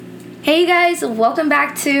Hey guys, welcome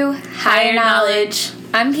back to Higher Knowledge.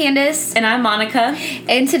 I'm Candace. And I'm Monica.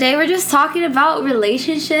 And today we're just talking about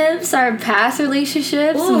relationships, our past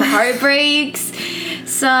relationships, some heartbreaks,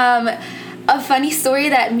 a funny story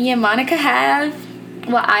that me and Monica have,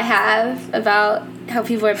 I have, about how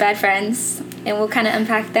people are bad friends. And we'll kind of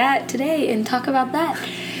unpack that today and talk about that.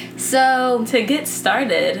 So, to get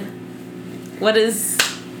started,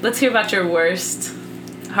 let's hear about your worst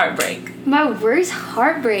heartbreak. My worst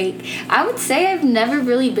heartbreak. I would say I've never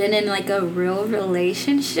really been in like a real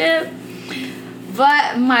relationship,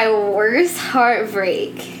 but my worst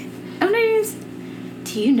heartbreak. I'm not even.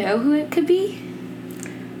 Do you know who it could be?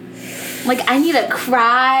 Like, I need to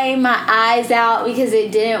cry my eyes out because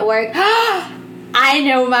it didn't work. I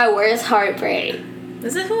know my worst heartbreak.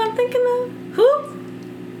 Is it who I'm thinking of? Who?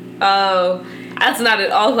 Oh, that's not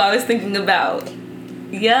at all who I was thinking about.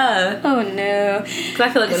 Yeah. Oh no. Because I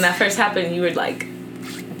feel like when that first happened, you were like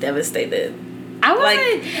devastated. I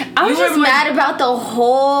was just mad about the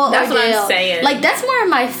whole That's ordeal. what I'm saying. Like, that's more of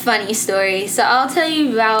my funny story. So I'll tell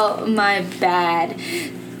you about my bad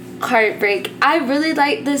heartbreak. I really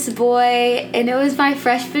liked this boy, and it was my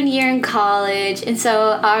freshman year in college. And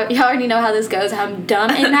so you already know how this goes. I'm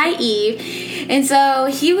dumb and naive. And so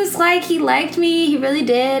he was like, he liked me. He really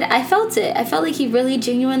did. I felt it. I felt like he really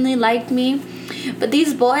genuinely liked me. But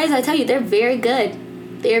these boys, I tell you, they're very good.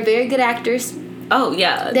 They're very good actors. Oh,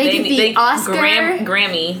 yeah. They could be Oscar.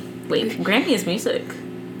 Grammy. Wait, Grammy is music.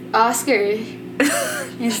 Oscar.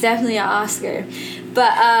 It's definitely an Oscar.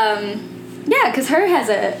 But, yeah, because her has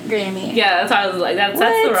a Grammy. Yeah, that's how I was like, that's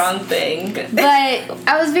the wrong thing. But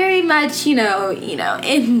I was very much, in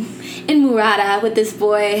Murata with this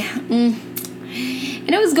boy. And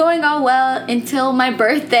it was going all well until my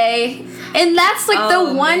birthday. And that's like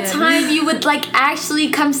the one time you would like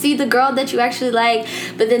actually come see the girl that you actually like.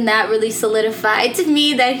 But then that really solidified to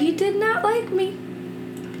me that he did not like me.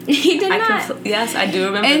 He did not. Yes, I do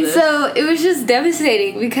remember and this. So it was just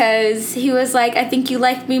devastating because he was like, I think you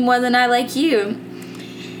like me more than I like you.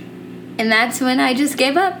 And that's when I just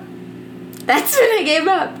gave up. That's when I gave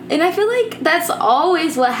up. And I feel like that's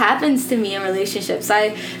always what happens to me in relationships.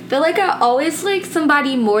 I feel like I always like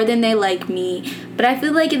somebody more than they like me. But I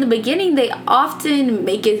feel like in the beginning, they often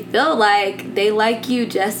make it feel like they like you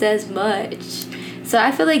just as much. So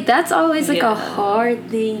I feel like that's always like a hard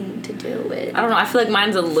thing to deal with. I don't know. I feel like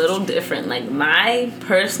mine's a little different. Like, my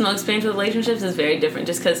personal experience with relationships is very different.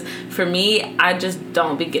 Just because for me, I just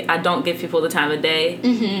don't give people the time of day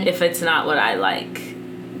if it's not what I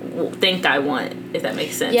think I want, if that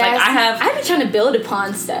makes sense. Yeah, like I've been trying to build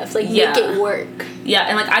upon stuff, like make it work. Yeah,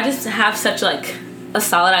 and like I just have such like a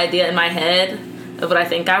solid idea in my head of what I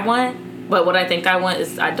think I want, but what I think I want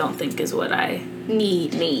is I don't think is what I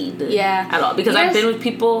need at all, because I've been with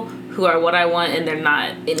people who are what I want and they're not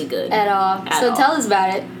any good at all. Tell us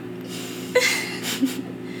about it.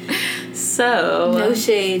 So no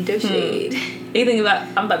shade. I'm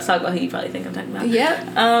about to talk about who you probably think I'm talking about.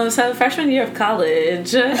 Yep. So freshman year of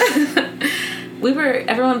college, we were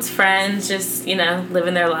everyone's friends, just,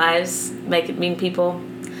 living their lives, meeting people.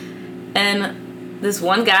 And this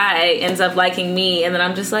one guy ends up liking me, and then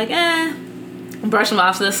I'm just like, brush him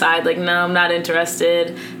off to the side, like, no, I'm not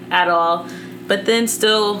interested at all. But then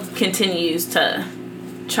still continues to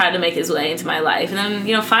try to make his way into my life. And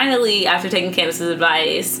then, finally, after taking Candace's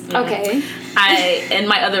advice, and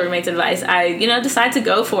my other roommate's advice, I, decide to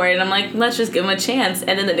go for it. And I'm like, let's just give him a chance.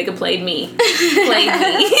 And then the nigga played me.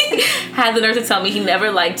 Had the nerve to tell me he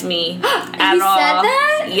never liked me at all. He said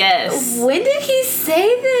that? Yes. When did he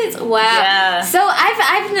say this? Wow. Yeah. So I've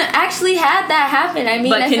actually had that happen. I mean,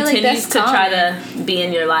 but I feel like that's continues to common. try to be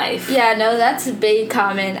in your life. Yeah, no, that's a big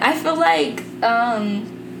comment. I feel like,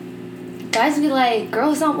 guys be like,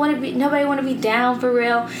 girls nobody want to be down for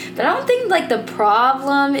real. But I don't think, like, the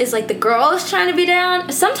problem is, like, the girls trying to be down.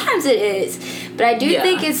 Sometimes it is. But I do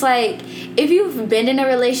think it's, like, if you've been in a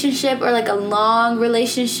relationship or, like, a long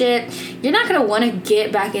relationship, you're not going to want to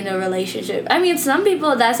get back in a relationship. I mean, some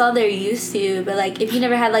people, that's all they're used to. But, like, if you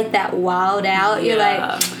never had, like, that wild out, you're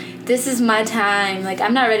like, this is my time. Like,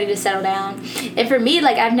 I'm not ready to settle down. And for me,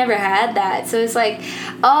 like, I've never had that. So it's like,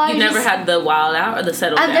 You've never had the wild out or the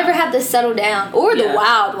settle down? I've never had the settle down or the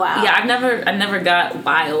wild. Yeah, I've never got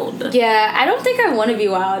wild. Yeah, I don't think I want to be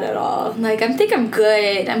wild at all. Like, I think I'm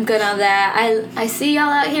good. I'm good on that. I see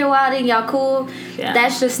y'all out here wilding. Y'all cool. Yeah.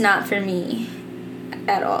 That's just not for me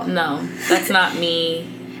at all. No, that's not me.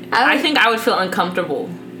 I think I would feel uncomfortable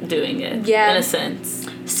doing it. Yeah. In a sense.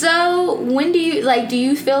 So, when do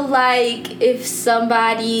you feel like if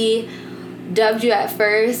somebody dubbed you at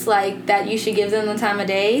first, like, that you should give them the time of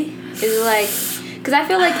day? Is it like, Because I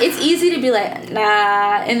feel like it's easy to be like,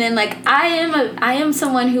 nah, and then like I am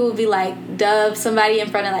someone who will be like dub somebody in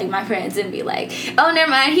front of like my friends and be like, oh,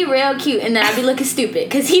 never mind, he real cute, and then I'd be looking stupid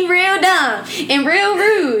because he real dumb and real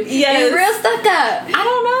rude and real stuck up. I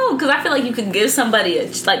don't know, because I feel like you could give somebody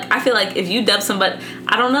I feel like if you dub somebody,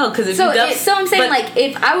 I don't know, because if you dub, so I'm saying like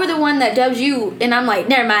if I were the one that dubs you and I'm like,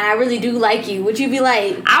 never mind, I really do like you, would you be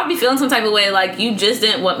like, I would be feeling some type of way like you just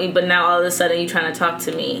didn't want me, but now all of a sudden you trying to talk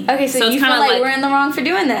to me. Okay, so you feel like we're in the wrong for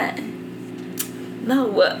doing that? No,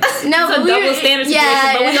 what? No, it's a double standard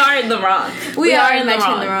situation, but we are in the wrong. We are in the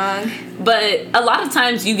wrong. But a lot of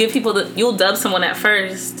times you give people you'll dub someone at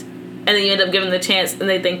first, and then you end up giving them the chance, and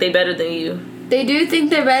they think they're better than you. They do think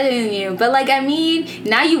they're better than you, but like, I mean,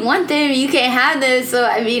 now you want them, you can't have them, so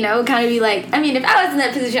I mean, I would kind of be like, I mean, if I was in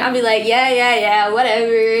that position, I'd be like, yeah,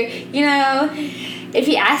 whatever, you know. If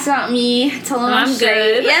he asks about me, tell him I'm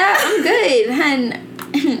straight. Good. Yeah, I'm good,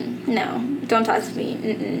 hun. No, don't talk to me.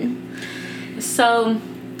 Mm-mm. So,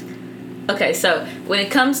 okay, so when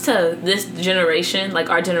it comes to this generation, like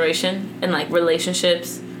our generation, and like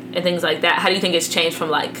relationships and things like that, how do you think it's changed from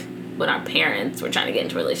like when our parents were trying to get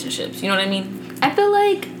into relationships? You know what I mean? I feel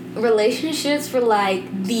like relationships were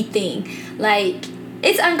like the thing. Like,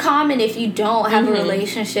 it's uncommon if you don't have a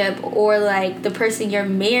relationship, or like the person you're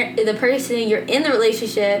in the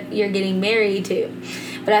relationship you're getting married to.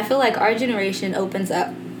 But I feel like our generation opens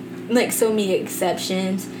up like so many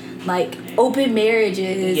exceptions, like open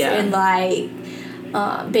marriages and like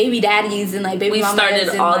baby daddies and like baby mamas. We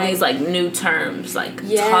started all these like new terms, like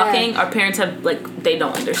talking. Our parents have like, they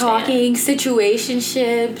don't understand. Talking,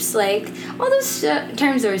 situationships, like all those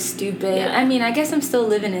terms are stupid. Yeah. I mean, I guess I'm still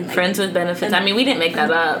living in like friends with benefits. I mean, we didn't make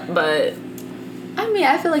that up, but I mean,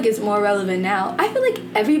 I feel like it's more relevant now. I feel like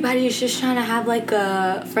everybody is just trying to have like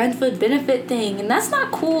a friends with benefit thing, and that's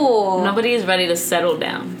not cool. Nobody is ready to settle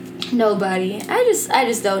down. Nobody. I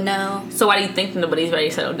just don't know. So why do you think nobody's ready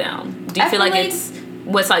to settle down? Do you feel like it's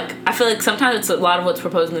what's like? I feel like sometimes it's a lot of what's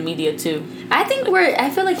proposed in the media too. I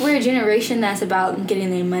feel like we're a generation that's about getting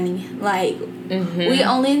their money. Like we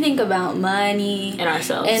only think about money and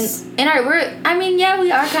ourselves. And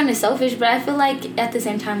we are kind of selfish, but I feel like at the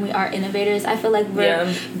same time we are innovators. I feel like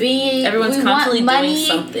everyone's constantly doing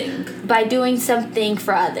something by doing something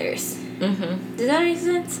for others. Does that make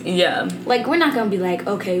sense? Yeah. Like, we're not gonna be like,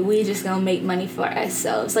 okay, we just gonna make money for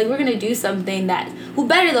ourselves. Like, we're gonna do something that will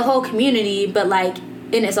better the whole community, but like,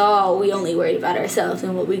 and it's all, we only worried about ourselves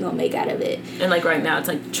and what we gonna make out of it. And like right now, it's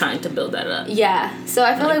like trying to build that up. Yeah. So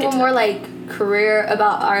I feel like we're more like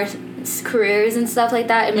about our careers and stuff like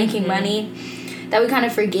that and making money, that we kind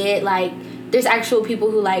of forget like there's actual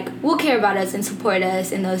people who like will care about us and support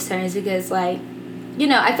us in those terms, because like, you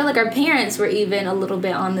know, I feel like our parents were even a little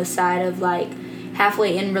bit on the side of like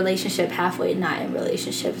halfway in relationship, halfway not in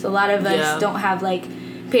relationships. A lot of us don't have like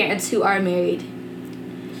parents who are married.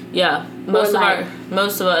 Yeah, most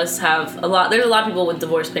of us have there's a lot of people with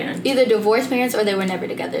divorced parents. Either divorced parents or they were never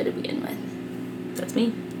together to begin with. That's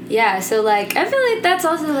me. Yeah, so like I feel like that's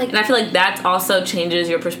also like, and I feel like that also changes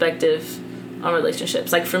your perspective on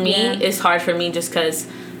relationships. Like for me, it's hard for me just because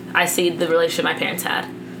I see the relationship my parents had.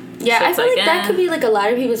 Yeah, so I feel like that could be like a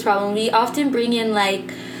lot of people's problem. We often bring in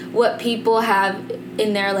like what people have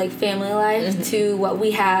in their like family life to what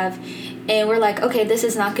we have, and we're like, okay, this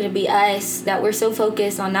is not going to be us, that we're so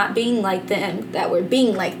focused on not being like them that we're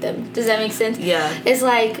being like them. Does that make sense? Yeah. It's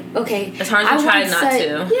like, okay, it's hard to try not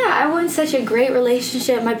to. Yeah, I want such a great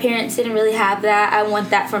relationship. My parents didn't really have that. I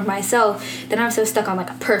want that for myself. Then I'm so stuck on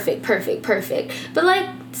like a perfect. But like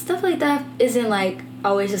stuff like that isn't like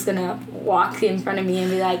always just gonna walk in front of me and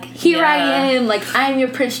be like, here I am, like I'm your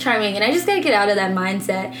Prince Charming, and I just gotta get out of that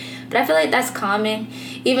mindset. But I feel like that's common,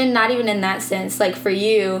 not even in that sense, like for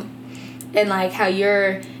you and like how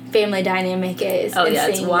your family dynamic is. Oh yeah,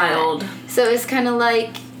 it's wild. So it's kind of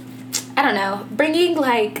like, I don't know, bringing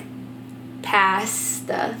like past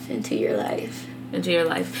stuff into your life.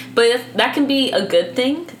 But that can be a good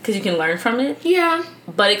thing because you can learn from it. Yeah.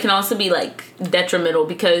 But it can also be like detrimental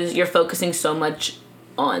because you're focusing so much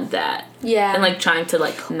on that. Yeah. And like trying to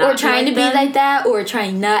like not or trying to be like that, or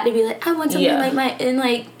trying not to be like, I want something like my, and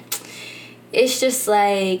like it's just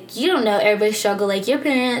like, you don't know everybody's struggle. Like your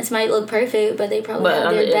parents might look perfect, but they probably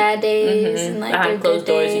have their bad days and like their good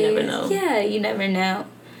days. You never know. Yeah, you never know.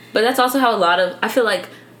 But that's also how I feel like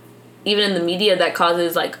even in the media that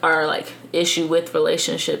causes like our like issue with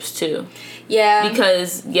relationships too. Yeah.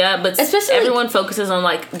 Because but especially everyone focuses on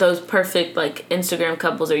like those perfect like Instagram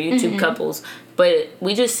couples or YouTube couples, but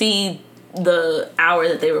we just see the hour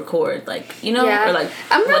that they record, like, you know, or like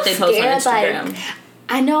what they post on Instagram. Like,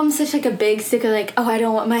 I know I'm such like a big sticker, like, oh, I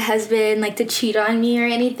don't want my husband like to cheat on me or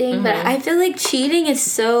anything, but I feel like cheating is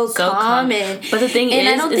so common. But the thing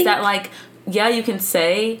is that like, yeah, you can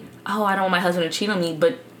say, oh, I don't want my husband to cheat on me,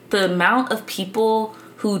 but the amount of people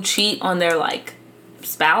who cheat on their like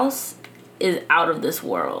spouse is out of this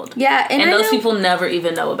world. Yeah, and those people never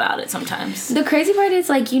even know about it sometimes. The crazy part is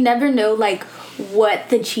like you never know like what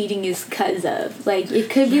the cheating is because of. Like it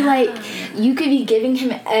could be like you could be giving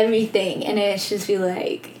him everything and it's just be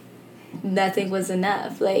like nothing was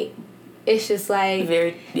enough. Like it's just like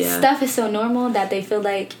stuff is so normal that they feel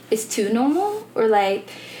like it's too normal, or like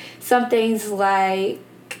something's like,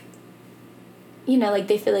 you know, like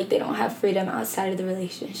they feel like they don't have freedom outside of the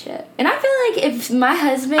relationship. And I feel like if my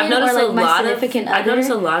husband or like my significant other, I've noticed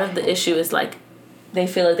a lot of the issue is like they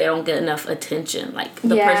feel like they don't get enough attention. Like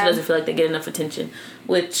the person doesn't feel like they get enough attention,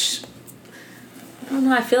 which I don't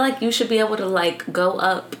know. I feel like you should be able to like go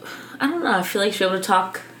up. I don't know. I feel like you should be able to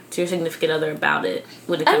talk to your significant other about it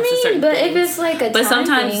when it comes to certain things. If it's like a but time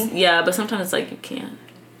sometimes thing. but sometimes it's like you can't.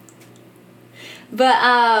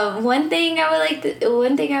 But one thing I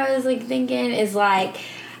was like thinking is like,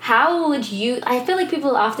 how would you? I feel like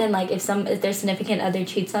people often like if their significant other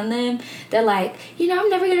cheats on them, they're like, you know, I'm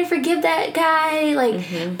never gonna forgive that guy. Like,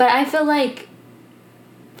 but I feel like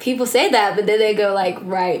people say that, but then they go like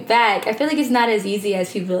right back. I feel like it's not as easy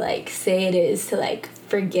as people like say it is to like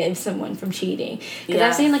forgive someone from cheating. Because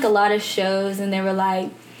I've seen like a lot of shows and they were like,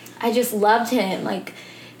 I just loved him. Like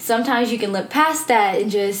sometimes you can look past that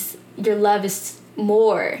and just your love is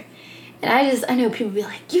more. And I know people be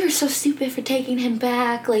like, you're so stupid for taking him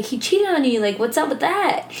back, like he cheated on you, like what's up with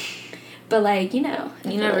that? But like, you know,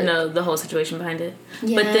 you never know the whole situation behind it.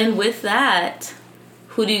 But then with that,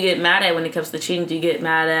 who do you get mad at when it comes to cheating? Do you get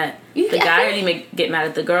mad at the guy, or do you get mad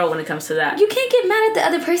at the girl when it comes to that? You can't get mad at the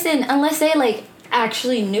other person unless they like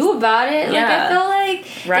actually knew about it. Like I feel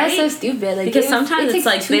like that's so stupid. Like because sometimes it's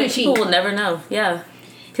like people will never know.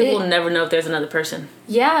 People will never know if there's another person.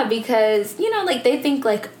 Yeah, because, you know, like, they think,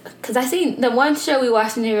 like... Because I seen the one show we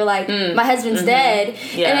watched and they were like, my husband's dead.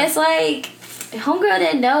 Yeah. And it's like, homegirl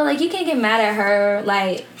didn't know. Like, you can't get mad at her.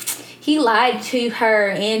 Like, he lied to her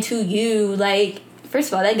and to you. Like, first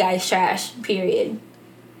of all, that guy's trash, period.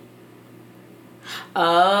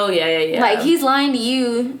 Oh, yeah. Like, he's lying to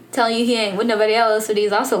you, telling you he ain't with nobody else, but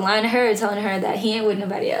he's also lying to her, telling her that he ain't with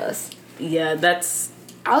nobody else. Yeah, that's...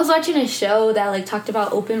 I was watching a show that like talked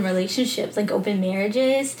about open relationships, like open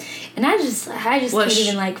marriages, and I just can't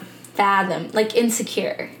even like fathom, like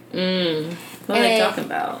Insecure. What are they talking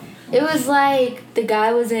about? It was like the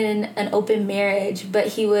guy was in an open marriage, but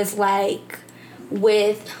he was like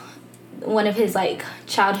with one of his like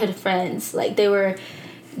childhood friends. Like they were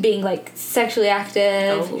being like sexually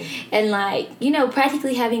active and like, you know,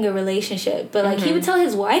 practically having a relationship, but like he would tell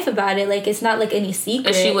his wife about it, like it's not like any secret,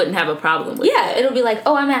 and she wouldn't have a problem with it. It'll be like,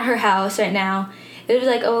 oh, I'm at her house right now. It'll be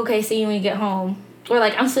like, oh, okay, see you when you get home, or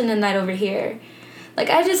like I'm spending the night over here. Like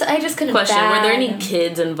I just couldn't. Question: were there any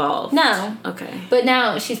kids involved? No. Okay. But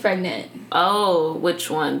now she's pregnant. Oh, which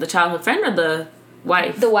one? The childhood friend or the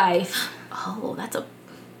wife? The wife. Oh, that's a...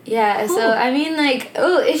 Yeah, so, I mean, like,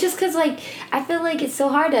 it's just because, like, I feel like it's so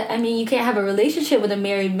hard to, I mean, you can't have a relationship with a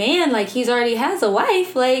married man. Like, he's already has a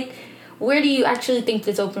wife. Like, where do you actually think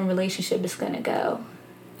this open relationship is going to go?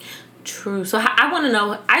 True. So, I want to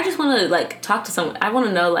know, I just want to, like, talk to someone. I want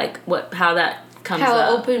to know, like, how that comes up. How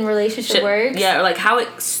an open relationship works? Yeah, or, like, how it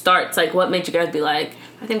starts. Like, what made you guys be like,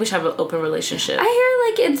 I think we should have an open relationship?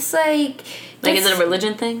 I hear, like, it's, like... Like, is it a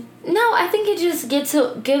religion thing? No, I think it just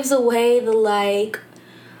gives away the, like...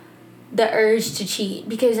 the urge to cheat,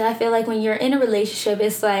 because I feel like when you're in a relationship,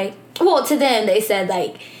 it's like, well, to them, they said,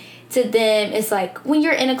 like, to them, it's like, when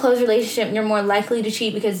you're in a close relationship, you're more likely to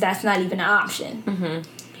cheat because that's not even an option.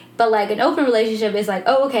 But, like, an open relationship is like,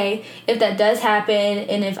 oh, okay, if that does happen,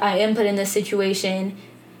 and if I am put in this situation,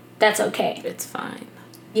 that's okay. It's fine.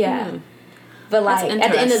 Yeah. But, like,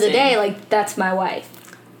 at the end of the day, like, that's my wife.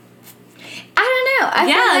 I don't know. I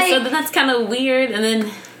feel like, so that's kind of weird, and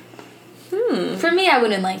then... For me, I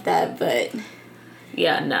wouldn't like that, but...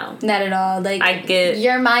 Yeah, no. Not at all. Like, I get...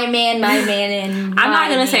 You're my man, and I'm not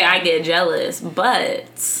going to say I get jealous, but...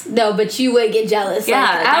 No, but you would get jealous. Yeah,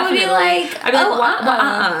 like, I would be like, I'd be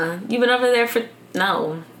like, You've been over there for...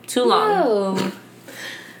 No. Too long. No.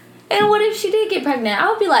 And what if she did get pregnant? I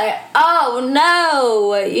would be like, oh,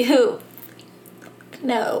 no.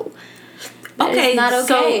 No. Okay, not okay.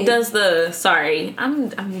 So does the... Sorry,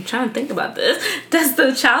 I'm trying to think about this. Does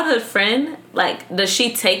the childhood friend, like, does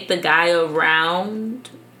she take the guy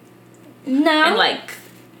around? No. And, like,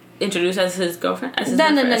 introduce as his girlfriend? As his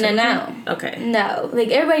No. Okay. No. Like,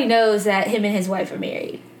 everybody knows that him and his wife are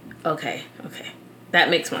married. Okay. That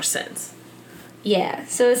makes more sense. Yeah,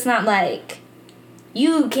 so it's not like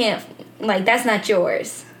you can't, like, that's not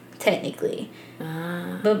yours, technically.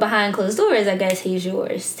 But behind closed doors, I guess he's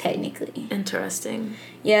yours, technically. Interesting.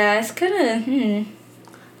 Yeah, it's kind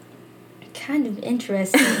of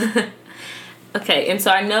interesting. Okay, and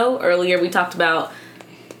so I know earlier we talked about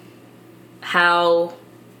how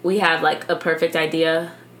we have, like, a perfect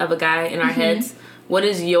idea of a guy in our heads. What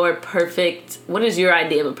is your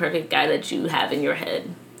idea of a perfect guy that you have in your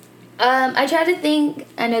head? I try to think,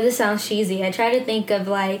 I know this sounds cheesy, I try to think of,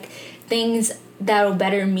 like, things that'll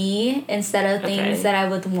better me instead of things that I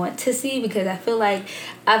would want to see, because I feel like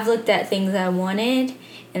I've looked at things I wanted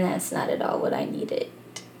and that's not at all what I needed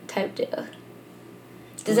type deal.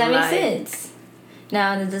 Does that make sense?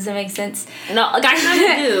 No, that doesn't make sense. No, like,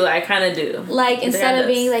 I kind of do. Like, instead of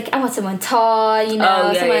being like, I want someone tall, you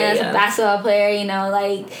know, someone that's a basketball player, you know,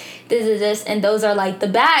 like, this, and those are, like, the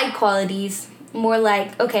bad qualities. More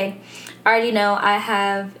like, okay, I already know I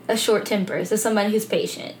have a short temper, so somebody who's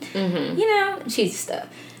patient. You know, cheesy stuff.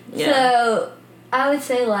 Yeah. So, I would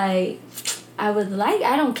say, like, I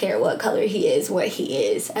don't care what color he is, what he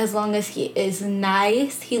is, as long as he is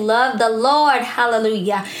nice. He loved the Lord,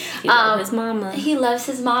 hallelujah. He loves his mama. He loves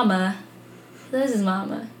his mama. He loves his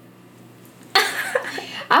mama. I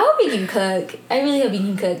hope he can cook. I really hope he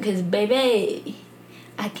can cook, because, baby,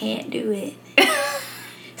 I can't do it.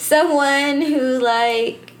 Someone who,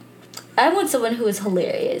 like, I want someone who is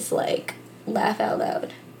hilarious, like, laugh out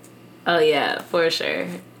loud. Oh, yeah, for sure.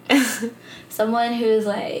 Someone who's,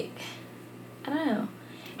 like, I don't know,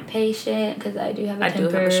 patient, because I do have a temper. I do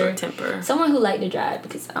have a short temper. Someone who like to drive,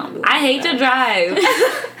 because I don't. I hate to drive.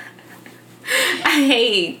 I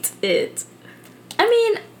hate it. I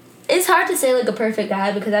mean, it's hard to say, like, a perfect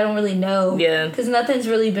guy, because I don't really know. Yeah. Because nothing's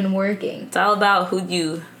really been working. It's all about who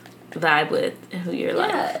you vibe with and who you're,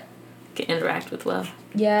 like, can interact with well.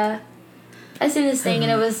 Yeah. I seen this thing, and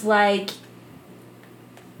it was, like,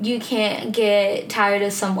 you can't get tired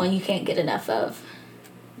of someone you can't get enough of.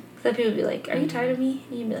 So people be like, are you tired of me?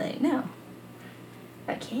 And you'd be like, no.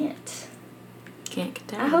 I can't. Can't get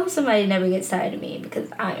tired. I hope somebody never gets tired of me, because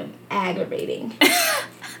I am aggravating.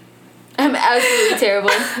 I'm absolutely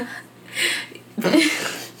terrible.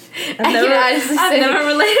 I've never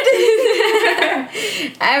related to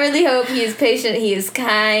you. I really hope he is patient, he is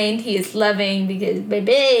kind, he is loving, because,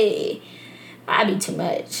 baby, I be too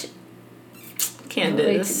much.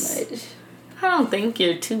 Candace. Way too much. I don't think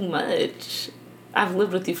you're too much. I've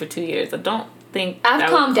lived with you for 2 years. I don't think I've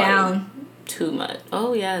calmed down. Too much.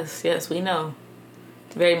 Oh, yes, we know.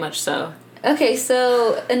 Very much so. Okay,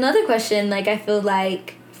 so another question, like, I feel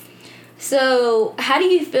like, so how do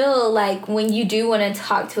you feel, like, when you do want to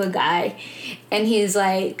talk to a guy and he's,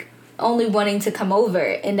 like, only wanting to come over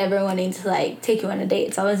and never wanting to, like, take you on a date?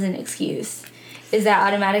 It's always an excuse. Is that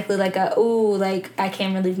automatically like like, I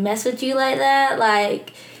can't really mess with you like that?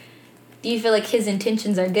 Like, do you feel like his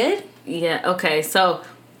intentions are good? Yeah, okay, so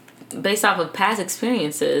based off of past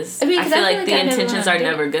experiences, I feel like the intentions are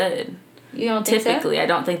never good. You don't think Typically, so? I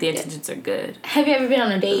don't think the intentions are good. Have you ever been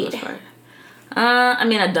on a date? I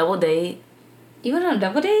mean, a double date. You went on a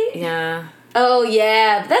double date? Yeah. Oh,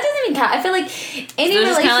 yeah. But that doesn't even count. I feel like any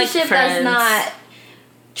relationship that's not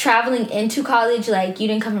traveling into college, like, you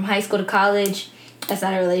didn't come from high school to college, that's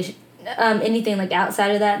not a relationship. Anything, like,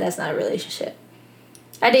 outside of that, that's not a relationship.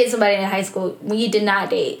 I dated somebody in high school. We did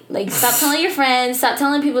not date. Like, stop telling your friends. Stop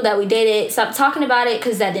telling people that we dated. Stop talking about it,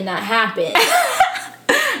 because that did not happen.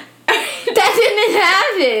 That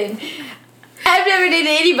didn't happen. I've never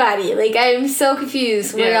dated anybody. Like, I'm so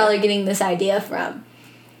confused where y'all are getting this idea from.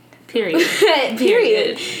 Period.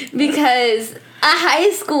 Period. Because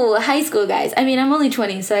high school guys. I mean, I'm only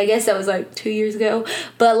 20, so I guess that was, like, 2 years ago.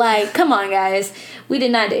 But, like, come on, guys. We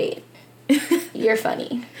did not date. You're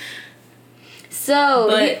funny. So,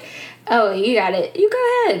 you got it. You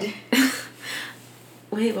go ahead.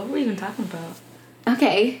 Wait, what were we even talking about?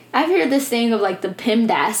 Okay, I've heard this thing of, like, the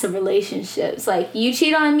PEMDAS of relationships. Like, you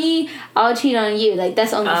cheat on me, I'll cheat on you. Like,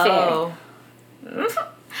 that's only fair.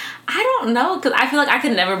 I don't know, because I feel like I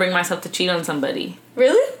could never bring myself to cheat on somebody.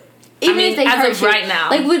 Really? Even if they hurt you. Right now.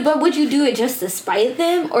 Like, would you do it just to spite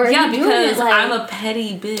them? Or yeah, are you because doing it, like, I'm a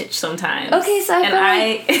petty bitch sometimes. Okay, so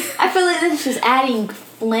I feel like that's just adding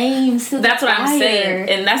flames to the That's what fire. I'm saying.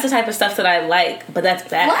 And that's the type of stuff that I like, but that's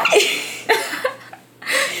bad.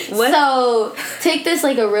 What? So, take this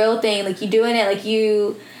like a real thing. Like, you doing it, like,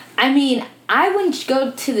 you... I mean, I wouldn't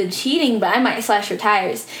go to the cheating, but I might slash your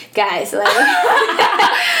tires. Guys, like...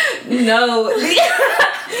 No.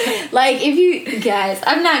 Like, if you... Guys,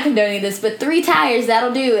 I'm not condoning this, but 3 tires,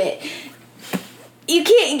 that'll do it. You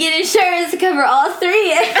can't get insurance to cover all 3.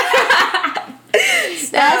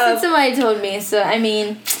 That's what somebody told me. So I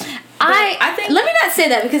mean, I think let me not say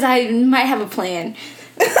that because I might have a plan.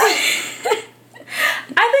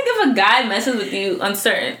 I think if a guy messes with you on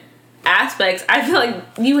certain aspects, I feel like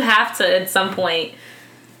you have to at some point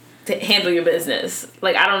to handle your business.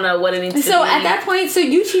 Like, I don't know what it needs to be. So at that point, so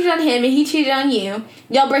you cheated on him and he cheated on you.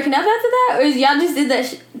 Y'all breaking up after that, or y'all just did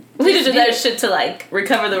that? We just did that shit to like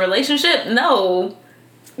recover the relationship. No,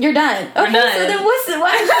 you're done. Okay, we're done. So then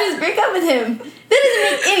why did you just break up with him? That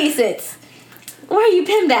doesn't make any sense. Why are you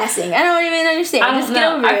PEMDASing? I don't even understand. I don't just know.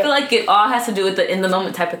 get over I it. feel like it all has to do with the in the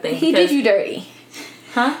moment type of thing. He did you dirty.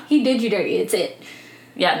 Huh? He did you dirty. That's it.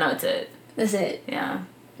 Yeah, no, it's it. That's it. Yeah.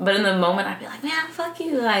 But in the moment, I'd be like, man, fuck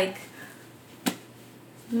you. Like,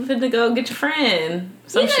 I'm finna go get your friend.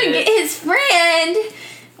 You're gonna get his friend?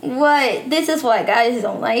 What? This is why guys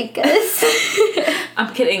don't like us.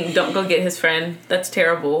 I'm kidding. Don't go get his friend. That's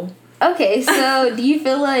terrible. Okay, so do you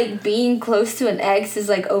feel like being close to an ex is,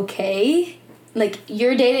 like, okay? Like,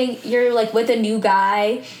 you're like, with a new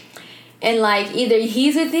guy, and, like, either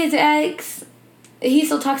he's with his ex, he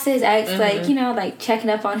still talks to his ex, like, you know, like, checking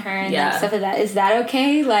up on her and like, stuff like that. Is that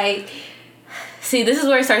okay? Like... See, this is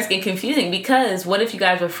where it starts getting confusing, because what if you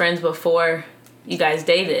guys were friends before you guys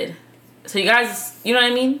dated? So you guys, you know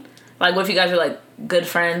what I mean? Like, what if you guys were, like, good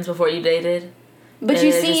friends before you dated? But and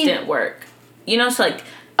it just didn't work. You know, so, like...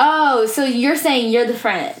 Oh, so you're saying you're the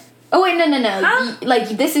friend. Oh, wait, no. Huh? Like,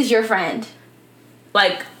 this is your friend.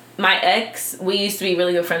 Like, my ex, we used to be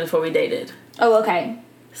really good friends before we dated. Oh, okay.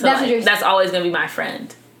 So, that's, like, that's always going to be my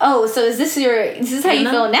friend. Oh, so is this how you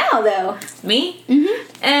feel now, though? Me?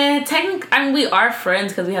 Mm-hmm. And technically, I mean, we are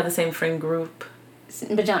friends because we have the same friend group.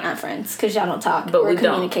 But y'all not friends because y'all don't talk but or we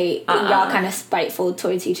communicate. And y'all kind of spiteful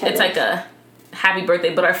towards each other. It's like a happy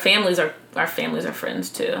birthday, but our families are friends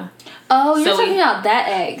too. Oh, you're talking about that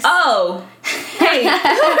ex. Oh, hey, who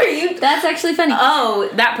are you? That's actually funny. Oh,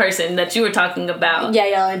 that person that you were talking about. Yeah,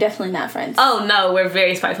 y'all are definitely not friends. Oh no, we're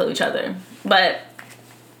very spiteful of each other. But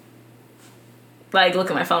like, look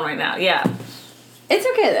at my phone right now. Yeah, it's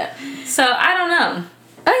okay though. So I don't know.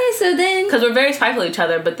 Okay, so then... Because we're very spiteful of each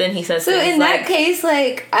other, but then he says so in that case,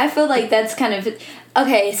 like, I feel like that's kind of...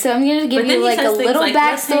 Okay, so I'm going to give you, like, a little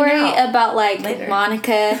backstory about, like, later.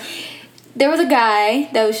 Monica. There was a guy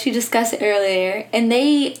that she discussed it earlier, and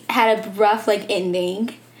they had a rough, like,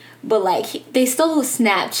 ending. But, like, they still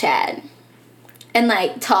Snapchat and,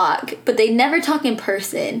 like, talk. But they never talk in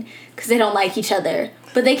person because they don't like each other.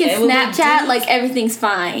 But they can Snapchat like everything's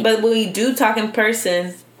fine. But when we do talk in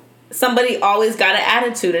person... Somebody always got an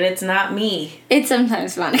attitude, and it's not me. It's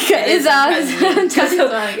sometimes Monica. It's always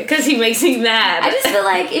Monica. Because he makes me mad. I just feel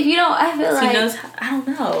like if you don't, I feel like... He knows, I don't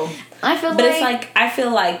know. I feel but it's like, I feel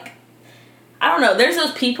like, I don't know. There's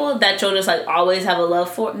those people that you'll just, like, always have a love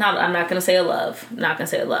for. I'm not going to say a love.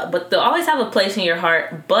 But they'll always have a place in your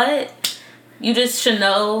heart. But you just should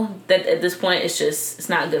know that at this point, it's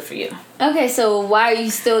not good for you. Okay, so why are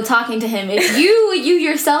you still talking to him if you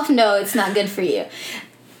yourself know it's not good for you?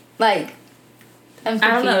 Like, I'm confused.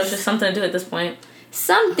 I don't know. It's just something to do at this point.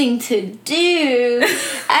 Something to do.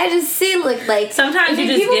 I just see, like sometimes you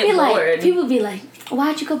just get bored. Like, people be like,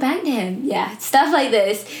 why'd you go back to him? Yeah, stuff like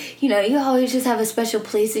this. You know, you always just have a special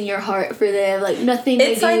place in your heart for them. Like, nothing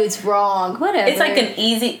they do is wrong. Whatever. It's like an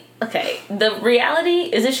easy... Okay, the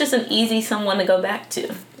reality is it's just an easy someone to go back to.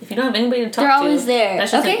 If you don't have anybody to talk to... They're always there.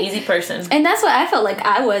 That's just an easy person. And that's what I felt like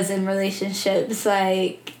I was in relationships.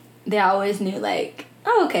 Like, they always knew, like...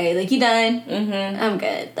 Oh, okay. Like, you done? Mm-hmm. I'm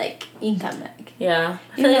good. Like, you can come back. Yeah.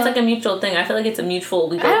 I feel like it's like a mutual thing. I feel like it's a mutual,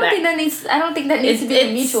 we go back. I don't think that needs to be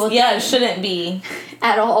a mutual thing. Yeah, it shouldn't be.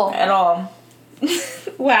 At all.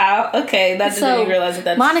 Wow. Okay. That didn't even realize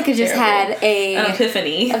that's Monica just had an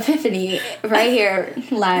epiphany. Epiphany right here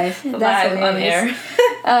live. That's live on air.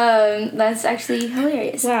 That's actually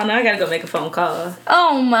hilarious. Wow, now I gotta go make a phone call.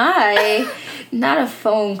 Oh, my. Not a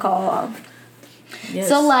phone call. Yes.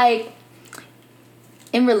 So, like...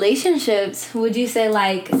 In relationships, would you say,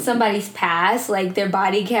 like, somebody's past, like, their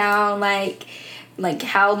body count, like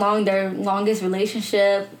how long their longest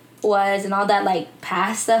relationship was and all that, like,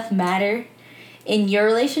 past stuff matter in your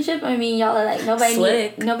relationship? I mean, y'all are, like,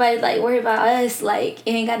 nobody, like, worry about us. Like,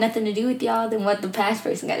 it ain't got nothing to do with y'all. Then what the past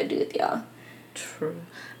person got to do with y'all? True.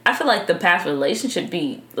 I feel like the past relationship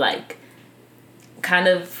be, like, kind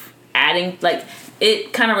of adding, like,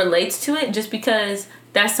 it kind of relates to it just because...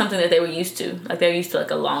 That's something that they were used to. Like, they're used to,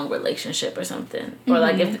 like, a long relationship or something. Or,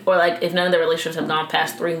 if none of their relationships have gone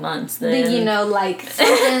past 3 months, then... you know, like,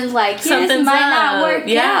 something, like, this might not work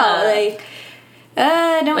out. Like,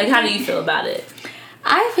 don't... Like, how do you feel about it?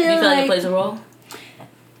 I feel like... Do you feel like it plays a role?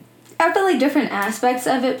 I feel like different aspects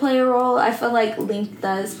of it play a role. I feel like length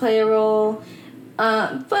does play a role.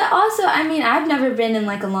 But also, I mean, I've never been in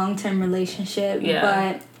like a long-term relationship,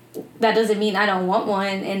 but that doesn't mean I don't want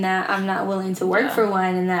one and that I'm not willing to work for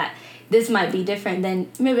one and that this might be different than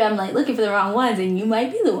maybe I'm like looking for the wrong ones and you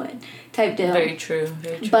might be the one type deal. Very true,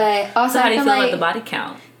 very true. But also, so how do you feel like, about the body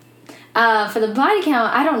count? For the body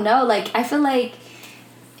count, I don't know. Like, I feel like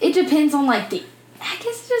it depends on like I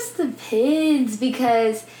guess it just depends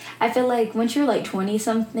because I feel like once you're like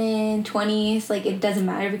 20-something, 20s, like it doesn't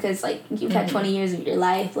matter because like you've had 20 years of your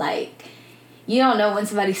life, like you don't know when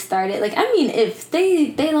somebody started. Like, I mean, if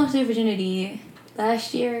they lost their virginity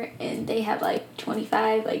last year and they have like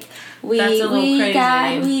 25, like we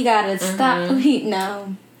gotta stop.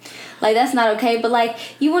 No. Like, that's not okay, but, like,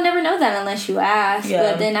 you will never know that unless you ask. Yeah.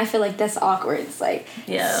 But then I feel like that's awkward. It's like,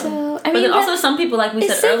 so, I mean. But then also some people, like we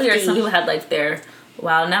said earlier, some people had, like, their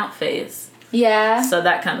wilding out phase. Yeah. So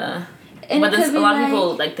that kind of. But then a lot of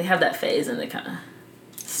people, like, they have that phase and they kind of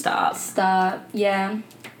stop. Yeah.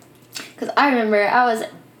 Because I remember I'm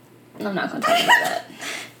not going to talk about that.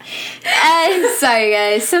 I'm sorry,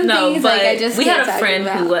 guys. Some things, like, I just we can't had a friend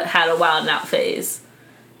who had a wilding out phase.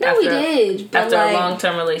 No, we did. But after like, a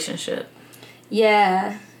long-term relationship.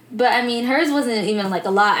 Yeah. But, I mean, hers wasn't even, like, a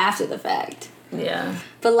lot after the fact. Yeah.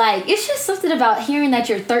 But, like, it's just something about hearing that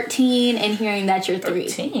you're 13 and hearing that you're 3.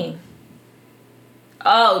 13?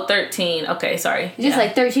 Oh, 13. Okay, sorry. Just,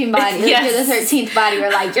 like, 13 bodies. Yes. You're the 13th body. Or,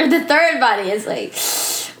 like, you're the 3rd body. It's like,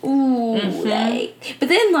 ooh, like. But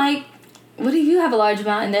then, like, what if you have a large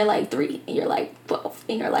amount and they're, like, 3? And you're, like, 12.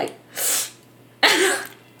 And you're, like...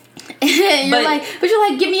 But you're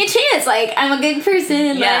like, give me a chance. Like, I'm a good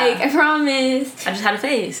person. Yeah. Like, I promise. I just had a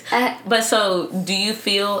phase. But so, do you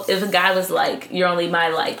feel if a guy was like, you're only my,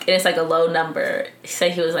 like, and it's like a low number, say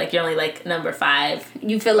he was like, you're only like number 5.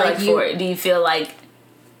 You feel like 4. Do you feel like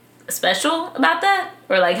special about that?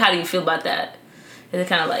 Or like, how do you feel about that? Is it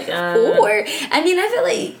kind of like, Or, I mean, I feel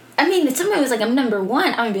like, if somebody was like, I'm number 1,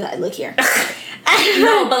 I'm gonna be like, look here.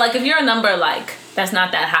 No, but like, if you're a number, like, that's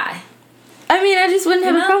not that high. I mean, I just wouldn't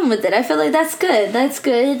have a problem with it. I feel like that's good. That's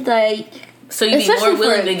good. Like, so you'd be more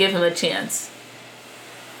willing to give him a chance.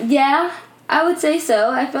 Yeah, I would say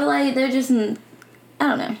so. I feel like they're just, I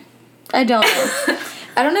don't know. I don't know.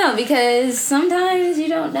 I don't know because sometimes you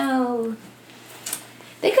don't know.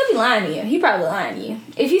 They could be lying to you. He probably lying to you.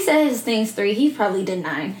 If he said his thing's 3, he probably did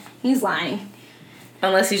 9. He's lying.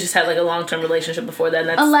 Unless he just had like a long-term relationship before that, and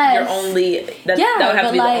that's your only. That would have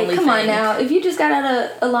to be the only come thing. on now. If you just got out of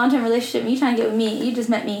a long-term relationship and you trying to get with me, you just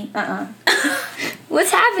met me. What's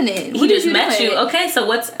happening? He just met you. Okay, so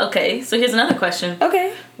So here's another question.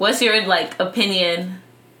 Okay. What's your like opinion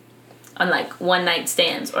on like one night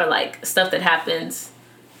stands or like stuff that happens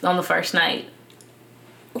on the first night?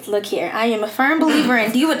 Look here, I am a firm believer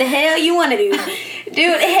in do what the hell you want to do. Do what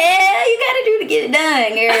the hell you gotta do to get it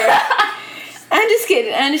done, girl. I'm just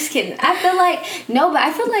kidding. I feel like guys...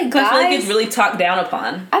 I feel like it's really talked down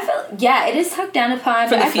upon. It is talked down upon.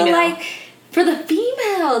 For the female. I feel like, for the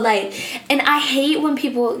female, like... And I hate when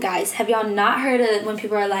people... Guys, have y'all not heard of when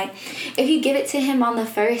people are like, if you give it to him on the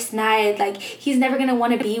first night, like, he's never gonna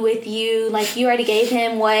want to be with you. Like, you already gave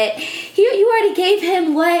him what... You already gave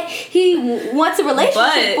him what he wants a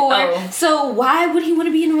relationship for. So why would he want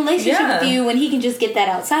to be in a relationship with you when he can just get that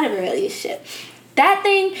outside of a relationship? That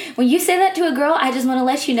thing, when you say that to a girl, I just want to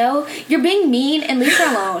let you know, you're being mean and leave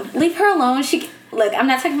her alone. Leave her alone. Look, I'm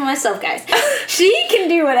not talking about myself, guys. She can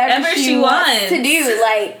do whatever she wants to do.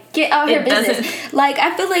 Like, get out her business. Like,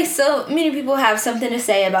 I feel like so many people have something to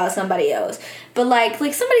say about somebody else. But, like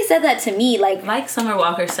somebody said that to me. Like Summer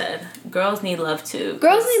Walker said, girls need love, too.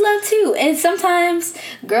 Girls need love, too. And sometimes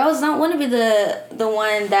girls don't want to be the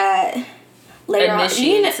one that later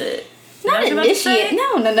initiates it. Not initiate.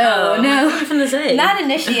 No. What from the say? Not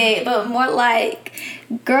initiate, but more like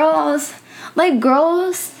girls, like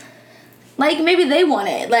maybe they want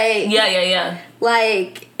it. Like yeah.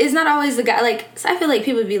 Like it's not always the guy. Like I feel like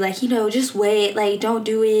people would be like, just wait. Like don't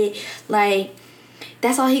do it. Like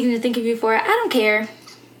that's all he can think of you for. I don't care.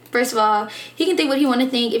 First of all, he can think what he want to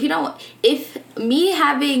think. If me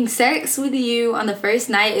having sex with you on the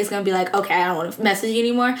first night is gonna be like, okay, I don't want to mess with you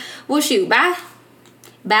anymore. Well, shoot, bye.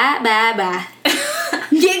 Bye.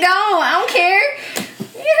 Get gone. I don't care.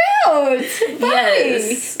 Get out. Bye.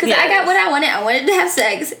 Yes. Because I got what I wanted. I wanted to have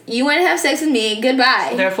sex. You wanted to have sex with me.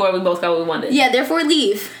 Goodbye. Therefore, we both got what we wanted. Yeah, therefore,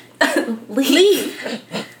 leave. Leave.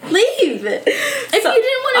 If you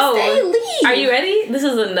didn't want to stay, leave. Are you ready? This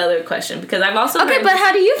is another question because I've also but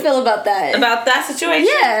how do you feel about that? About that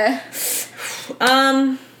situation? Yeah.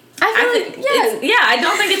 I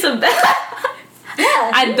don't think it's a bad...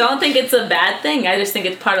 Yeah. I don't think it's a bad thing. I just think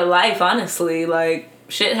it's part of life, honestly. Like,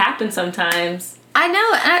 shit happens sometimes. I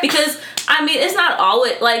know. Because, I mean, it's not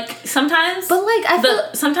always, like, sometimes... But,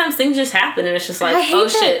 like, sometimes things just happen, and it's just like,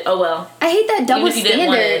 shit, oh, well. I hate that double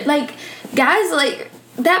standard. Like, guys, like,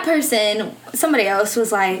 that person, somebody else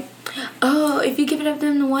was like, oh, if you give it up to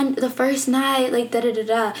them the first night, like,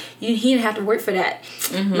 da-da-da-da, he didn't have to work for that.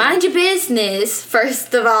 Mm-hmm. Mind your business,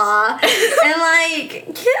 first of all. And,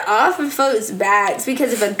 like, get off of folks' backs.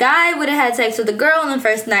 Because if a guy would have had sex with a girl on the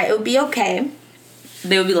first night, it would be okay.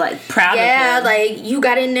 They would be, like, proud of him. Yeah, like, you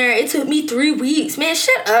got in there, it took me 3 weeks. Man,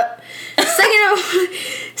 shut up.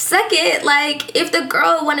 Second, like, if the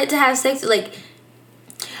girl wanted to have sex, like,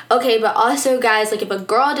 okay, but also, guys, like, if a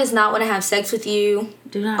girl does not want to have sex with you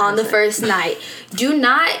on the first night, do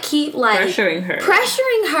not keep, like... Pressuring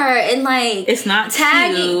her and, like... It's not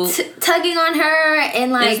tugging on her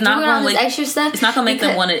and, like, doing all this extra stuff. It's not going to make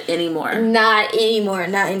them want it anymore. Not anymore.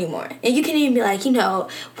 And you can even be like, you know,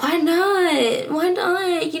 why not? Why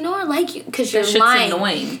not? You know, I like you. Because you're lying.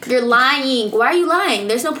 Annoying. You're lying. Why are you lying?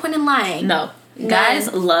 There's no point in lying. No.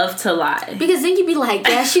 Guys love to lie. Because then you'd be like,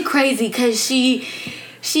 yeah, she crazy because she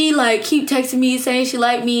like keep texting me saying she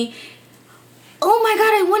liked me. Oh my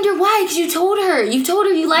god, I wonder why. Because you told her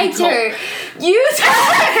you liked her. You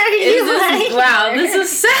told her you liked her. Wow, this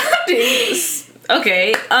is sad.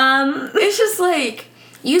 Okay. It's just like,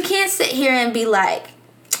 you can't sit here and be like,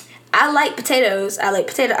 I like potatoes. I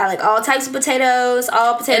like all types of potatoes.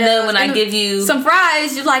 All potatoes. And then when I give you some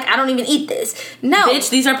fries, you're like, I don't even eat this. No, bitch,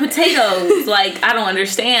 these are potatoes. Like, I don't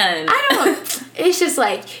understand. I don't. It's just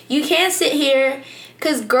like, you can't sit here.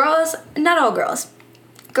 Because girls, not all girls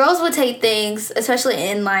would take things, especially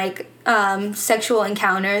in, like, sexual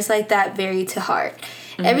encounters like that, very to heart.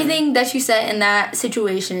 Mm-hmm. Everything that you said in that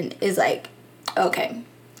situation is like, okay.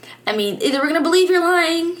 I mean, either we're going to believe you're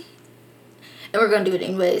lying, and we're going to do it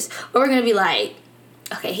anyways, or we're going to be like,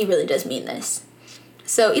 okay, he really does mean this.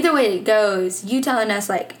 So either way it goes, you telling us,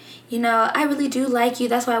 like, you know, I really do like you,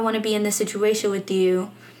 that's why I want to be in this situation with you.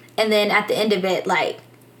 And then at the end of it, like,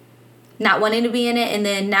 not wanting to be in it, and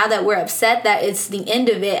then now that we're upset that it's the end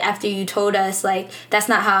of it after you told us, like, that's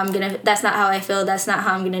not how I feel, that's not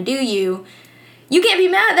how I'm gonna do you can't be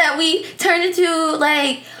mad that we turned into,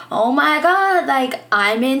 like, oh my god, like,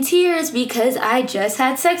 I'm in tears because I just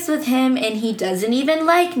had sex with him and he doesn't even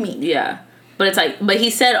like me. Yeah. But it's like, but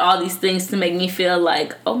he said all these things to make me feel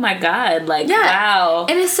like, oh my god, like, wow.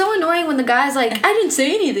 And it's so annoying when the guy's like, I didn't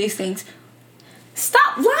say any of these things.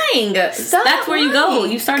 Stop lying. That's where you go.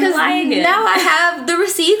 You started lying again. Now I have the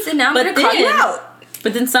receipts and now I'm going to call you out.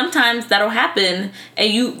 But then sometimes that'll happen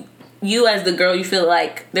and you as the girl, you feel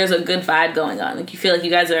like there's a good vibe going on. Like, you feel like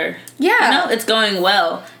you guys are, you know, it's going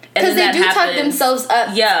well. Because they do talk themselves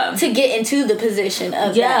up to get into the position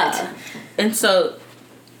of that. And so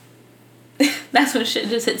that's when shit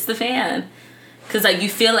just hits the fan. Because, like, you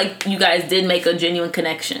feel like you guys did make a genuine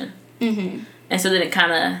connection. Mm-hmm. And so then it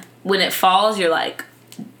kind of, when it falls, you're like,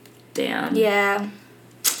 damn. Yeah.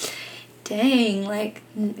 Dang, like,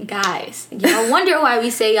 guys. Y'all wonder why we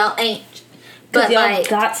say y'all ain't. But y'all, like,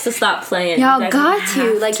 got to stop playing. Y'all got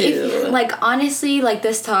to. Like, if, like, honestly, like,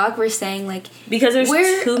 this talk, we're saying, like, because there's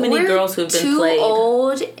too many girls who've been played. Too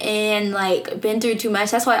old and, like, been through too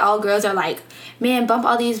much. That's why all girls are like, man, bump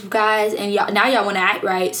all these guys, and now y'all want to act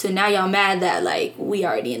right, so now y'all mad that, like, we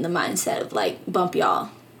already in the mindset of, like, bump y'all.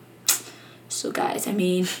 So, guys, I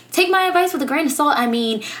mean, take my advice with a grain of salt. I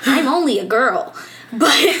mean, I'm only a girl,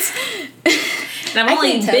 but... and I've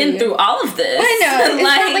only been through all of this. I know. It's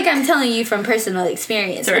not like I'm telling you from personal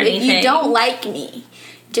experience. But if you don't like me,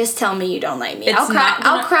 just tell me you don't like me.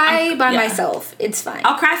 I'll cry by myself. It's fine.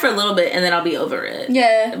 I'll cry for a little bit, and then I'll be over it.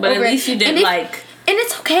 Yeah. But at least you didn't, like... And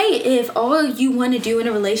it's okay if all you want to do in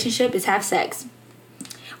a relationship is have sex.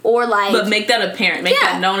 Or, like... But make that apparent. Make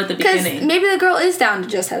that known at the beginning. Because maybe the girl is down to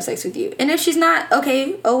just have sex with you. And if she's not,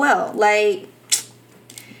 okay, oh well. Like...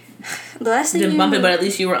 The last thing didn't bump it, but at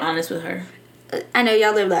least you were honest with her. I know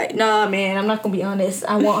y'all live like, nah, man, I'm not gonna be honest.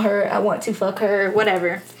 I want her. I want to fuck her.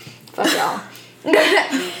 Whatever. Fuck y'all.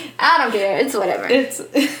 I don't care. It's whatever. It's fine.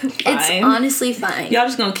 It's honestly fine. Y'all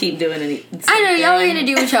just gonna keep doing it. I know y'all are gonna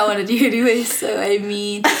do what y'all want to do anyway. So I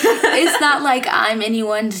mean, it's not like I'm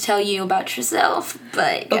anyone to tell you about yourself.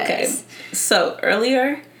 But guys. Okay. So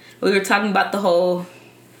earlier we were talking about the whole.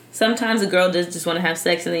 Sometimes a girl does just want to have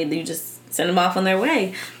sex and then you just send them off on their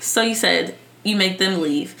way. So you said you make them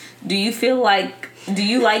leave. Do you feel like Do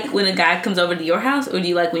you like when a guy comes over to your house, or do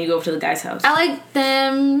you like when you go over to the guy's house? I like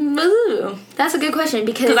them. Ooh, that's a good question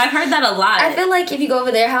because I've heard that a lot. I feel like if you go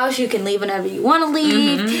over their house, you can leave whenever you want to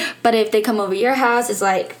leave. But if they come over your house, it's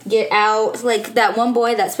like, get out. It's like that one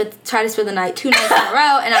boy that tried to spend the night 2 nights in a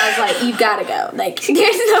row, and I was like, you gotta go. Like,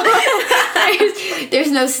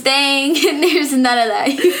 there's no staying, and there's none of that.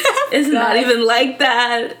 It's not even like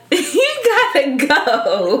that. You gotta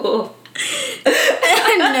go.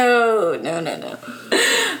 No.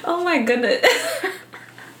 Oh my goodness.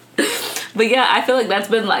 But yeah, I feel like that's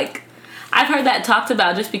been like, I've heard that talked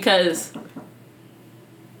about just because.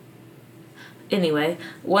 Anyway,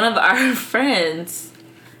 one of our friends,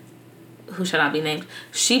 who shall not be named,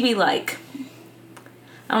 she be like,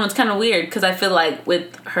 I don't know, it's kind of weird because I feel like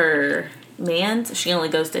with her man, she only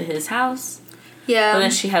goes to his house. Yeah. But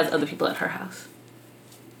then she has other people at her house.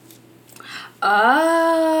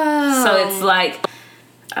 Oh. So it's like,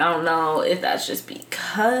 I don't know if that's just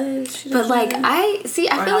because she But like, doesn't- I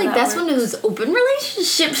feel like that's one of those open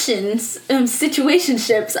relationships,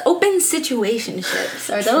 situationships. Open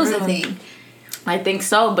situationships. Are those a True. thing? I think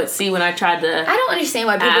so, but see, when I tried to... I don't understand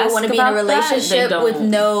why people ask want to be in a about that, relationship they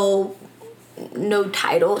with don't. no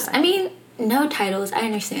titles. I mean, no titles. I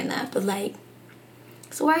understand that, but like,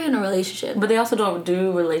 so why are you in a relationship? But they also don't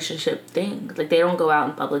do relationship things. Like, they don't go out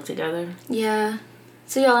in public together. Yeah.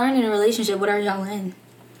 So y'all aren't in a relationship. What are y'all in?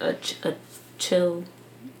 A chill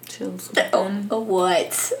something. A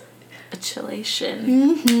what? A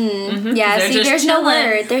chillation. Yeah, They're see, just there's no chilling.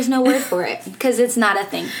 word. There's no word for it because it's not a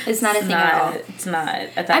thing. It's not a thing at all. It's not.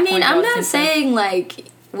 At that I mean, point, I'm would not think so. saying like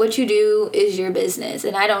what you do is your business,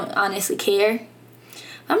 and I don't honestly care.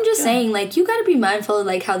 I'm just saying like you gotta be mindful of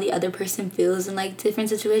like how the other person feels in like different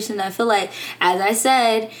situations. And I feel like, as I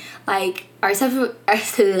said, like our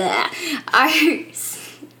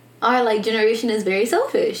like generation is very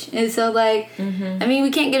selfish, and so like I mean,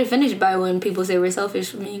 we can't get offended by when people say we're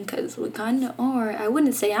selfish. I mean, because we kind of are. I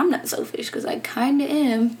wouldn't say I'm not selfish because I kind of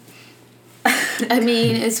am. I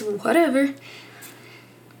mean, it's whatever.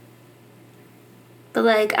 But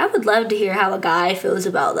like, I would love to hear how a guy feels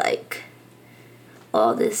about like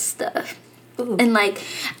all this stuff. Ooh. And like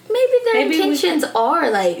maybe their Maybe we intentions are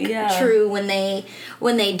like Yeah. true when they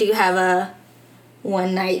do have a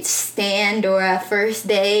one night stand or a first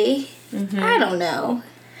day. I don't know.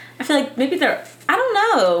 I feel like maybe they're... I don't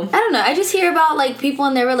know. I don't know. I just hear about like people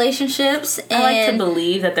in their relationships and I like to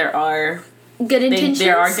believe that there are... good intentions.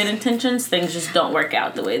 There are good intentions. Things just don't work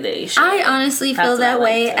out the way they should. I honestly That's feel what I that like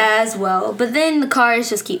way to- as well. But then the cars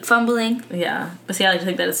just keep fumbling. Yeah. But see, I like to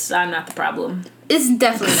think that I'm not the problem. It's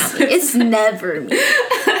definitely not me. It's never me.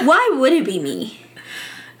 Why would it be me?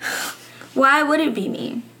 Why would it be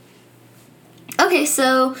me? Okay,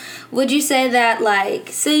 so would you say that, like,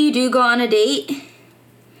 say you do go on a date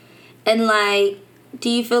and, like, do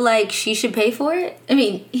you feel like she should pay for it? I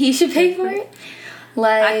mean, he should pay for it?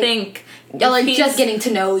 Like, I think... y'all are if he's- just getting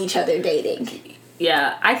to know each other dating.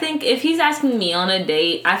 Yeah. I think if he's asking me on a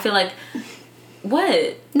date, I feel like...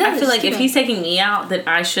 What? No, I feel like just if he's taking me out, then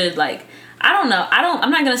I should, like... I don't know. I'm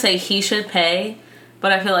not going to say he should pay,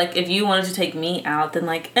 but I feel like if you wanted to take me out, then,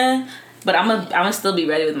 like, But I'm gonna still be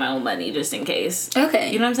ready with my own money just in case.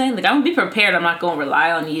 Okay. You know what I'm saying? Like, I'm gonna be prepared. I'm not gonna rely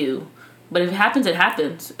on you. But if it happens, it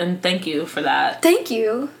happens. And thank you for that. Thank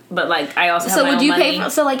you. But, like, I also have So my would own you money. pay for,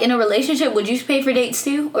 so like in a relationship, would you pay for dates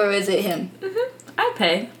too? Or is it him? I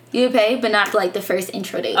pay. You pay, but not for like the first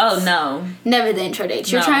intro dates. Oh, no. Never the intro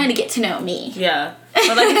dates. You're No. trying to get to know me. Yeah.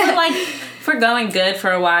 But, like, if we're going good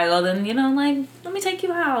for a while, then, you know, like, let me take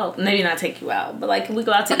you out. Maybe not take you out, but, like, if we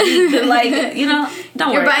go out to eat, then, like, you know,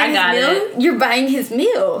 don't You're worry. buying I got his meal? it. You're buying his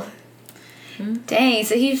meal. Dang,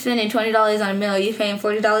 so he's spending $20 on a meal. You paying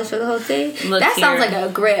 $40 for the whole thing? Look that sounds here. like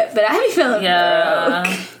a grip, but I be feeling Yeah.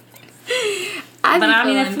 broke. But, I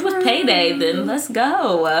mean, if it was payday, then let's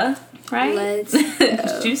go. Right? Let's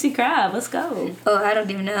go. Juicy crab. Let's go. Oh, I don't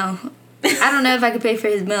even know. I don't know if I could pay for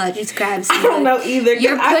his meal at Juicy Crabs. I don't know either. 'cause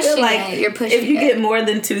You're I feel pushing like it. You're pushing if you it. get more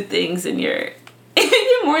than 2 things in your, if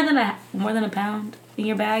you're more than a pound in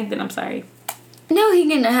your bag, then I'm sorry. No, he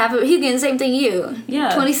can have it. He getting the same thing you.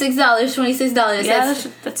 Yeah. $26. Yeah,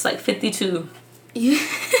 that's like 52 You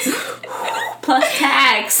plus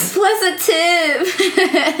tax. plus a tip.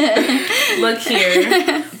 Look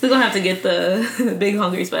here, we're gonna have to get the Big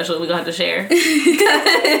Hungry special. We're gonna have to share.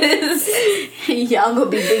 Y'all gonna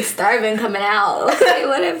be big starving coming out. Okay,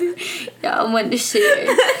 whatever. Y'all want to share.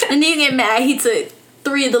 And then you get mad. He took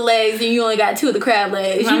 3 of the legs and you only got 2 of the crab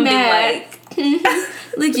legs. You I'm gonna be mad? like,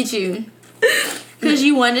 Look at you. Because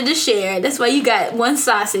you wanted to share. That's why you got 1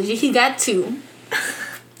 sausage. He got 2.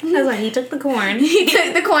 That's why he took the corn. He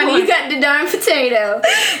took the corn. You got the darn potato.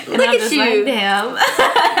 And Look I'm at just you. like,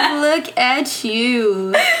 damn. Look at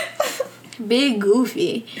you. Big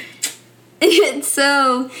goofy.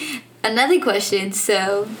 So, another question.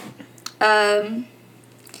 So, what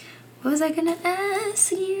was I gonna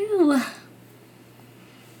ask you?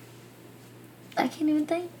 I can't even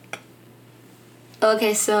think.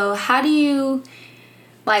 Okay, so how do you,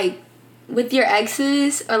 like, with your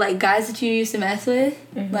exes or like guys that you used to mess with,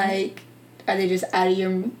 like, are they just out of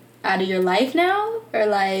your life now, or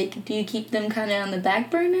like do you keep them kind of on the back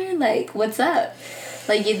burner? Like, what's up?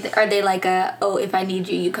 Like, are they like if I need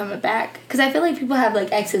you, you coming back? Because I feel like people have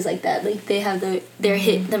like exes like that. Like they have their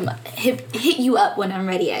hit you up when I'm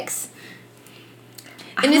ready ex.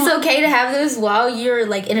 And it's okay to have those while you're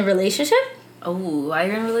like in a relationship. Oh, while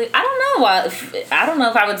you're in a relationship? I don't know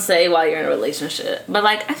if I would say while you're in a relationship, but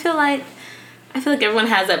like I feel like everyone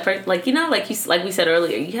has that person. Like, you know, like we said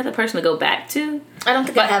earlier, you have the person to go back to. I don't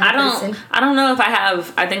think I have a person. I don't know if I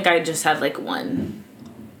have. I think I just have like one.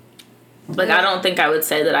 Like, I don't think I would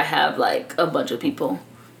say that I have like a bunch of people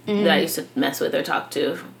that I used to mess with or talk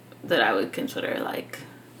to that I would consider like,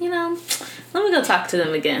 you know, let me go talk to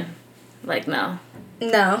them again. Like, no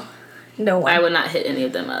one. I would not hit any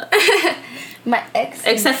of them up. My ex.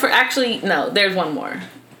 Except for, actually, no, there's one more.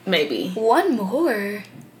 Maybe. One more?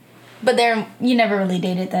 But you never really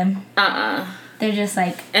dated them. They're just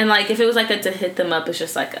like... And like, if it was like to hit them up, it's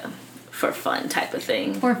just like a for fun type of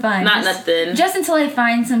thing. For fun. Not nothing. Just until I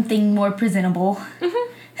find something more presentable.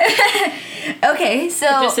 Okay, so...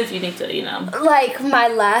 Just if you need to, you know. Like, my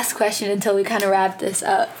last question until we kind of wrap this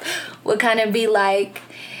up would kind of be like,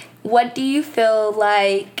 what do you feel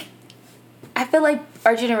like... I feel like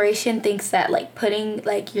our generation thinks that like putting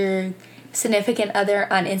like your significant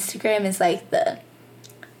other on Instagram is like the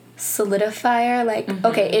solidifier. Like,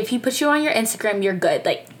 okay, if he puts you on your Instagram, you're good.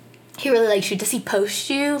 Like, he really likes you. Does he post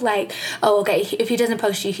you? Like, oh, okay, if he doesn't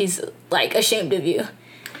post you, he's like ashamed of you.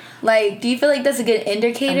 Like, do you feel like that's a good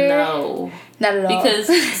indicator? No. Not at all. Because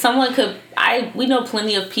we know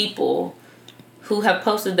plenty of people who have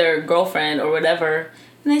posted their girlfriend or whatever,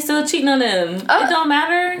 and they still cheating on them. It don't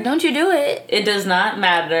matter. Don't you do it. It does not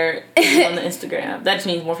matter on the Instagram. That just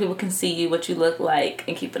means more people can see you, what you look like,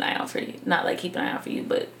 and keep an eye out for you. Not like keep an eye out for you,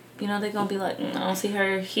 but, you know, they're going to be like, I don't see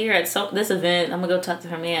her here at this event. I'm going to go talk to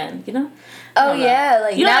her man, you know? Oh, yeah.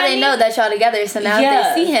 Like, now they know that y'all together, so now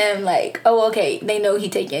Yeah. if they see him, like, oh, okay, they know he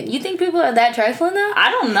taken. You think people are that trifling, though?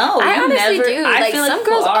 I don't know. I honestly do. I feel like some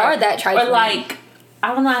girls are that trifling. Or, like,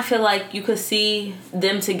 I don't know, I feel like you could see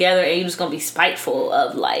them together and you're just going to be spiteful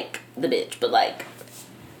of, like, the bitch. But, like...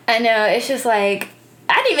 I know. It's just, like...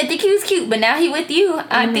 I didn't even think he was cute, but now he with you.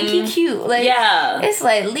 I think he cute. Like, yeah. It's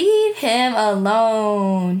like, leave him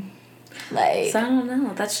alone. Like... So, I don't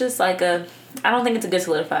know. That's just, like, I don't think it's a good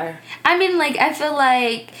solidifier. I mean, like, I feel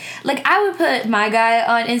like I would put my guy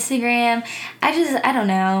on Instagram. I don't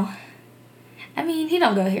know. I mean, he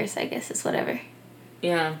don't go here, so I guess it's whatever.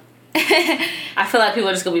 Yeah. I feel like people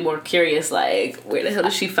are just gonna be more curious, like, where the hell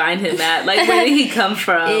did she find him at? Like, where did he come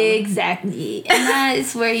from? Exactly. And that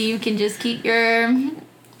is where you can just keep your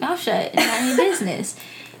mouth shut and mind your business.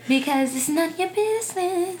 Because it's not your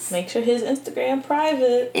business. Make sure his Instagram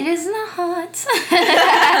private. It is not.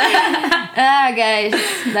 Guys,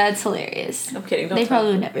 that's hilarious. I'm kidding. They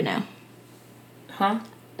probably would never know. Huh?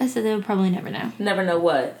 I said they would probably never know. Never know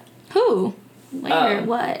what? Who? Where?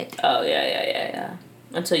 What? Oh, yeah.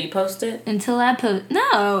 Until you post it? Until I post.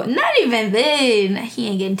 No, not even then. He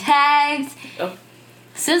ain't getting tagged. Oh.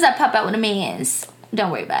 As soon as I pop out with a man's,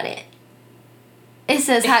 don't worry about it. It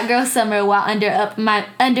says Hot Girl Summer while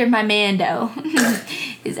under my Mando.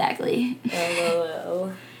 Exactly.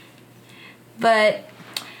 Oh. But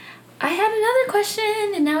I had another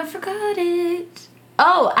question and now I forgot it.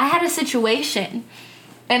 Oh, I had a situation.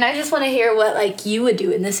 And I just want to hear what, like, you would do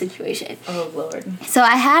in this situation. Oh, Lord. So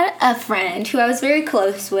I had a friend who I was very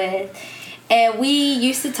close with, and we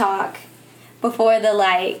used to talk before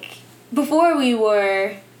we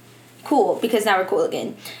were cool, because now we're cool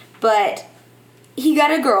again. But he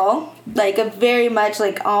got a girl, like, a very much,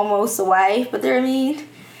 like, almost a wife, but they're mean.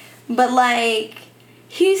 But, like,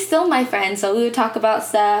 he's still my friend, so we would talk about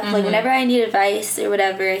stuff. Like, whenever I need advice or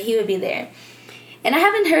whatever, he would be there. And I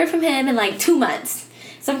haven't heard from him in, like, 2 months.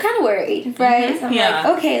 So I'm kind of worried, right? So I'm like,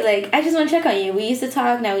 okay, like, I just want to check on you. We used to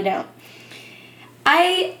talk, now we don't.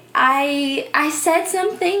 I said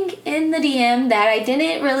something in the DM that I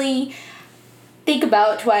didn't really think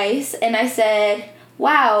about twice, and I said,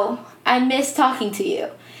 wow, I miss talking to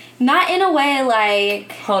you. Not in a way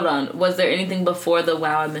like... Hold on. Was there anything before the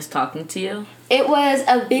wow, I miss talking to you? It was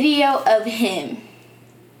a video of him.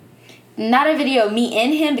 not a video of me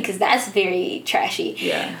and him because that's very trashy.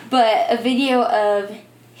 Yeah. But a video of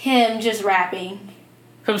him just rapping.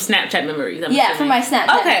 From Snapchat memories. Yeah, from my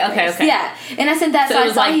Snapchat memories. Okay. Yeah, and I sent that. So it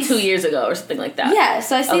was like 2 years ago or something like that. Yeah,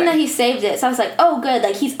 so I seen that he saved it. So I was like, oh, good.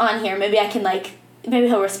 Like, he's on here. Maybe I can, like, maybe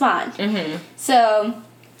he'll respond. Mm-hmm. So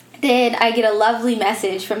then I get a lovely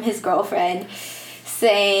message from his girlfriend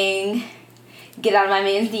saying, get out of my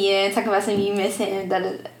man's DM, talking about something you miss him,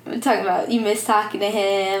 talking about you miss talking to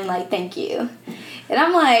him, like, thank you. And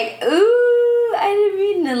I'm like, ooh, I didn't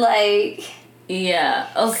mean to, like,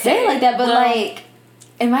 say it like that, but, like,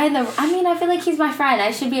 am I in the... I mean, I feel like he's my friend.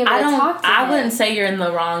 I should be able to talk to him. I wouldn't say you're in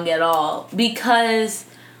the wrong at all. Because,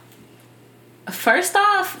 first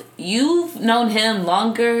off, you've known him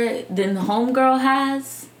longer than the homegirl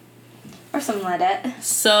has. Or something like that.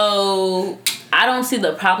 So, I don't see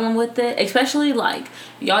the problem with it. Especially, like,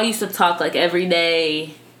 y'all used to talk, like, every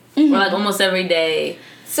day. Mm-hmm. Or, like, almost every day.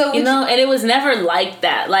 So, you know? And it was never like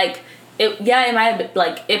that. Like... it might have been,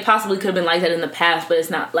 like, it possibly could have been like that in the past, but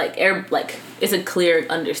it's not, like, it's a clear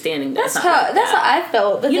understanding that that's how I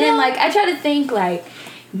felt. But then, like, I try to think, like,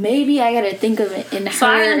 maybe I gotta think of it in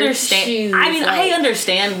her shoes. I mean, like, I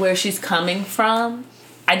understand where she's coming from.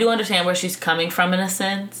 I do understand where she's coming from in a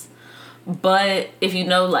sense. But if you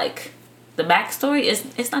know, like, the backstory,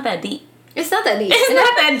 it's not that deep. It's not that deep. It's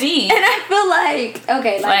not that deep. And I feel like,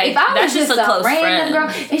 okay, like if I was just a random friend. girl,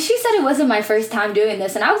 and she said it wasn't my first time doing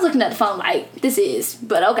this, and I was looking at the phone like, this is,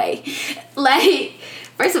 but okay. Like,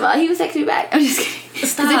 first of all, he was texting me back. I'm just kidding.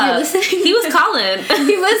 Stop. If you're listening. He was calling.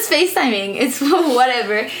 He was FaceTiming. It's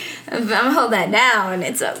whatever. I'm gonna hold that down.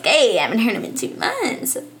 It's okay. I haven't heard him in 2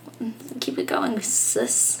 months. Keep it going,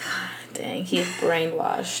 sis. Dang, he's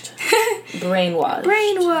brainwashed.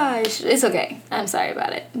 Brainwashed. It's okay. I'm sorry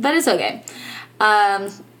about it. But it's okay.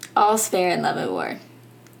 All's fair in love and war.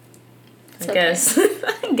 I guess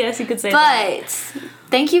you could say that. But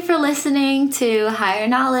thank you for listening to Higher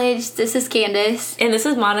Knowledge. This is Candace. And this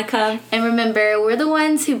is Monica. And remember, we're the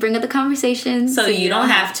ones who bring up the conversation. So you don't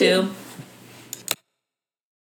have to.